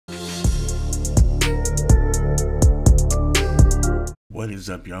What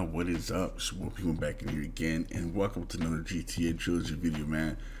is up, y'all? What is up? So people back in here again, and welcome to another GTA Trilogy video,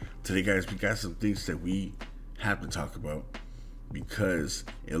 man. Today, guys, we got some things that we have to talk about because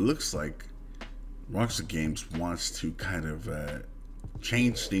it looks like Rockstar Games wants to kind of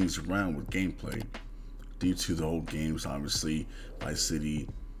change things around with gameplay due to the old games, obviously, Vice City,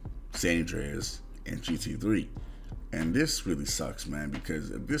 San Andreas, and GTA 3. And this really sucks, man, because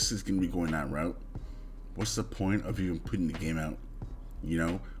if this is going to be going that route, what's the point of even putting the game out? You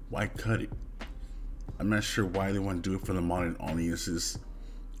know, why cut it? I'm not sure why they want to do it for the modern audiences.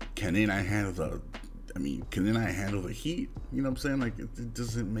 Can they not handle the heat? You know what I'm saying? Like, it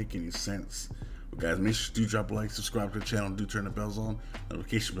doesn't make any sense. But guys, make sure you do drop a like, subscribe to the channel, do turn the bells on,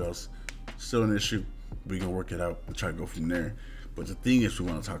 notification bells. Still an issue. We're going to work it out and try to go from there. But the thing is we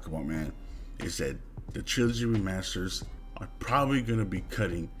want to talk about, man, is that the Trilogy remasters are probably going to be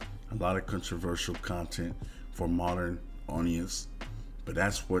cutting a lot of controversial content for modern audience. But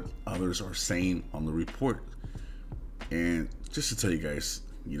that's what others are saying on the report. And just to tell you guys,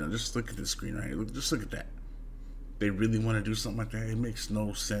 you know, just look at the screen right here. Just look at that. They really want to do something like that. It makes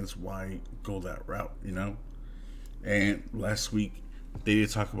no sense why go that route, you know? And last week, they did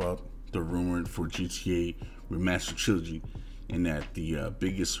talk about the rumored for GTA Remastered Trilogy, and that the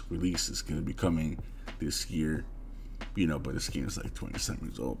biggest release is going to be coming this year. You know, but this game is like 27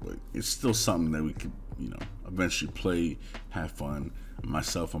 years old, but it's still something that we could, you know, eventually play, have fun.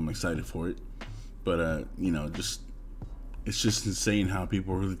 Myself, I'm excited for it. But, you know, it's just insane how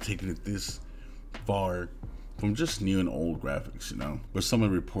people are really taking it this far from just new and old graphics, you know. But some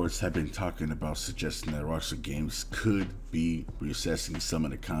of the reports have been talking about suggesting that Rockstar Games could be reassessing some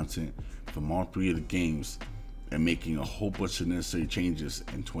of the content from all three of the games and making a whole bunch of necessary changes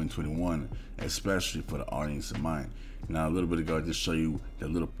in 2021, especially for the audience in mind. Now, a little bit ago, I just showed you that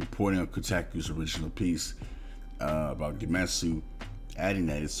little reporting on Kotaku's original piece about Gematsu, adding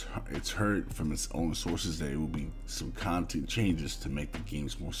that it's heard from its own sources that it will be some content changes to make the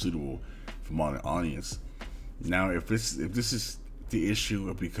games more suitable for modern audience. Now, if this is the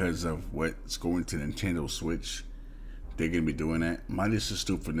issue because of what's going to Nintendo Switch, they're gonna be doing that. Mine is just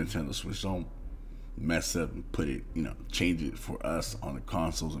do for Nintendo Switch. Don't mess up and put it, you know, change it for us on the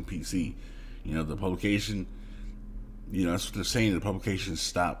consoles and PC. You know, the publication, you know, that's what they're saying. The publication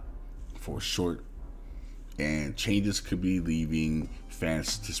stopped for short, and changes could be leaving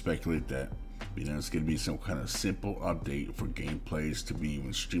fans to speculate that, you know, it's going to be some kind of simple update for gameplays to be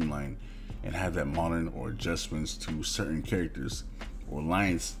even streamlined and have that modern or adjustments to certain characters or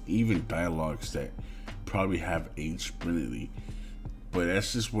lines, even dialogues that probably have aged brilliantly. But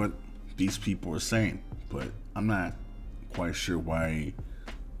that's just what these people are saying. But I'm not quite sure why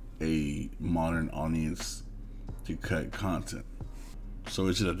a modern audience to cut content. So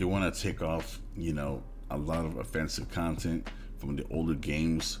is it that they want to take off, you know, a lot of offensive content from the older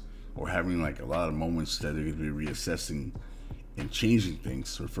games, or having like a lot of moments that they're going to be reassessing and changing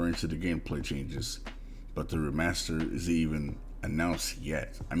things, referring to the gameplay changes, but the remaster isn't even announced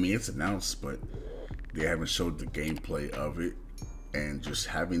yet? I mean, it's announced, but they haven't showed the gameplay of it, and just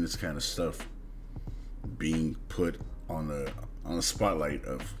having this kind of stuff being put on the spotlight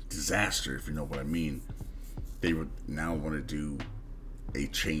of disaster, if you know what I mean. They would now want to do a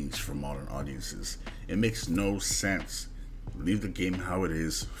change for modern audiences. It makes no sense. Leave the game how it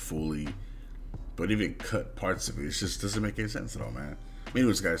is fully, but even cut parts of it, it just doesn't make any sense at all, man.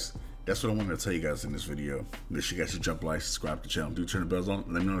 Anyways, guys, that's what I wanted to tell you guys in this video. Make sure you guys should jump like, subscribe to the channel, do turn the bells on,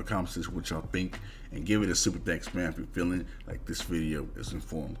 let me know in the comments section what y'all think, and give it a super thanks, man, if you're feeling like this video is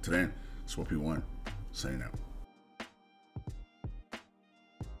informed. To then, it's what we want. Signing out.